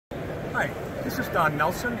Hi, this is Don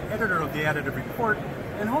Nelson, editor of the Additive Report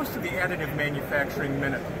and host of the Additive Manufacturing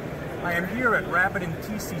Minute. I am here at RAPID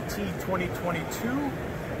TCT 2022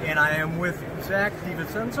 and I am with Zach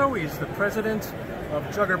DiVencenzo. He's the president of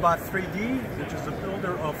JuggerBot 3D, which is a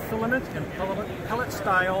builder of filament and pellet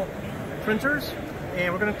style printers.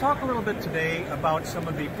 And we're going to talk a little bit today about some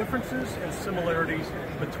of the differences and similarities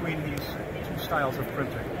between these two styles of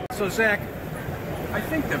printing. So Zach, I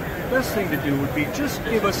think the best thing to do would be just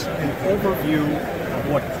give us an overview of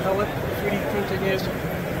what pellet 3D printing is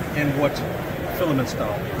and what filament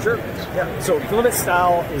style Sure. is. Yeah. So filament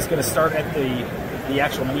style is going to start at the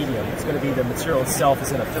actual medium. It's going to be the material itself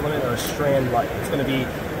is in a filament or a strand light. It's going to be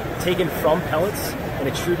taken from pellets and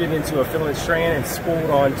extruded into a filament strand and spooled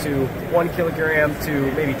onto 1 kilogram to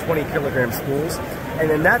maybe 20 kilogram spools. And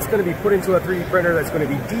then that's going to be put into a 3D printer that's going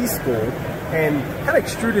to be despooled and kind of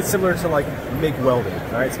extruded similar to like MIG welding.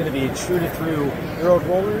 All right, it's going to be extruded through mirrored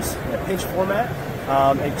rollers in a pinch format,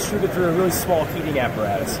 extruded through a really small heating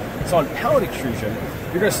apparatus. So on pellet extrusion,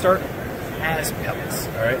 you're going to start as pellets.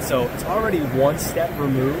 All right, so it's already one step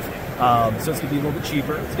removed. So it's going to be a little bit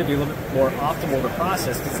cheaper. It's going to be a little bit more optimal to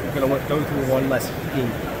process because it's going to go through one less heat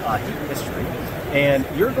history. And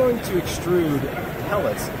you're going to extrude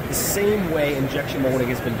pellets the same way injection molding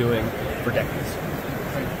has been doing for decades.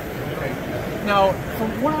 Okay. Now,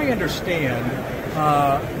 from what I understand,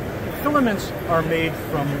 filaments are made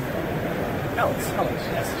from Pellets.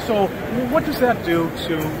 Yes. So what does that do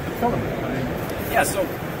to the filament? Yeah, so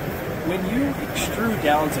when you extrude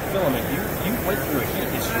down to filament, you went through a heat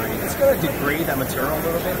history. It's going to degrade that material a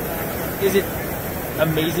little bit. Is it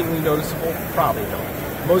amazingly noticeable? Probably not.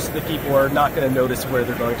 Most of the people are not going to notice where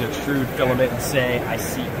they're going to extrude filament and say, I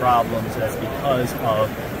see problems, and that's because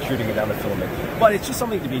of extruding it down to filament. But it's just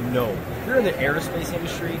something to be known. If you're in the aerospace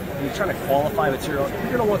industry and you're trying to qualify material, you're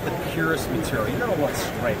going to want the purest material. You're going to want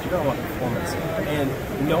strength. You're going to want performance.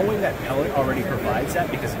 And knowing that pellet already provides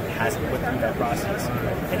that because it hasn't went through that process,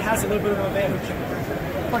 it has a little bit of an advantage.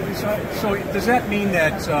 So does that mean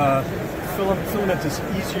that filament is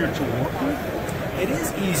easier to work with? It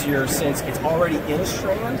is easier since it's already in a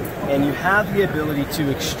strand and you have the ability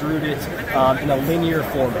to extrude it in a linear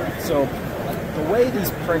format. So the way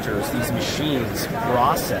these printers, these machines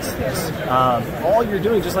process this, all you're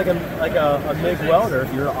doing, just like a MIG welder,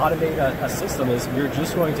 if you're to automate a system, is you're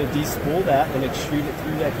just going to despool that and extrude it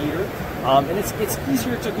through that heater. And it's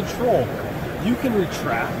easier to control. You can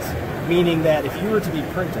retract, meaning that if you were to be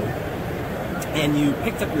printing and you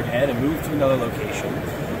picked up your head and moved to another location,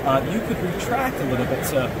 you could retract a little bit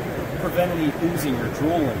to prevent any oozing or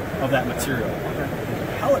drooling of that material.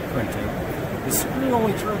 Pellet printing, the screw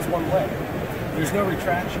only turns one way. There's no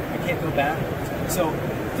retraction. I can't go back. So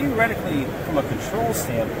theoretically, from a control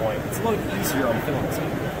standpoint, it's a little easier on the filament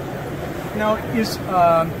side. Now,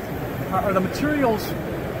 are the materials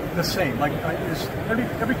the same? Like, is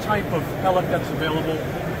every type of pellet that's available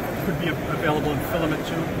could be available in filament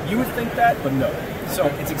too? You would think that, but no. So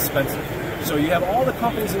it's expensive. So you have all the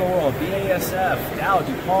companies in the world, BASF, Dow,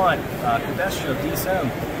 DuPont, Covestro, DSM.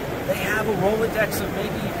 They have a Rolodex of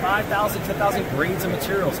maybe 5,000, 10,000 grades of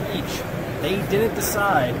materials each. They didn't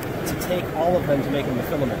decide to take all of them to make them the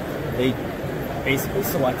filament. They basically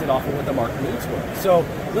selected off of what the market needs were. So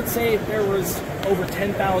let's say there was over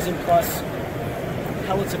 10,000 plus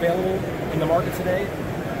pellets available in the market today.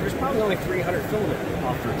 There's probably only 300 filament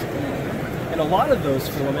offered today. And a lot of those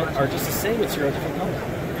filament are just the same material, different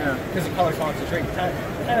color. Yeah. Because the color concentrate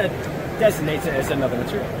kind of designates it as another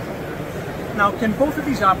material. Now, can both of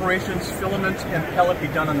these operations, filament and pellet, be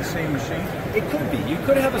done on the same machine? It could be. You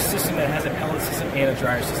could have a system that has a pellet system and a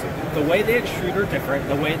dryer system. The way they extrude are different,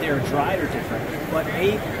 the way they are dried are different, but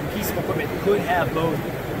a piece of equipment could have both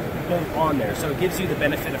on there. So it gives you the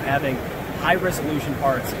benefit of having high resolution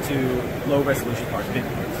parts to low resolution parts, big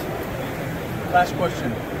parts. Last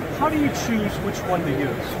question. How do you choose which one to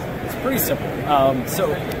use? It's pretty simple.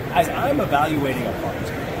 So as I'm evaluating a part,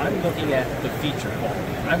 I'm looking at the feature quality.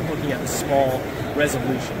 I'm looking at the small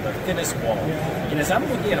resolution, the thinnest wall. And as I'm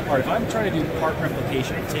looking at a part, if I'm trying to do part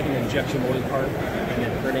replication, taking an injection molding part and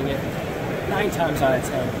then printing it, 9 times out of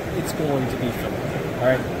 10, it's going to be filament. All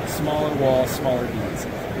right, smaller walls, smaller beads.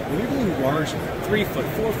 When you're doing large 3-foot,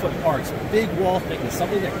 4-foot parts, big wall thickness,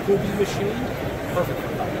 something that could be machined, perfect for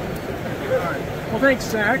pellet. All right. Well, thanks,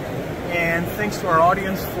 Zach, and thanks to our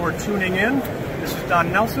audience for tuning in. This is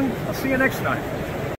Don Nelson. I'll see you next time.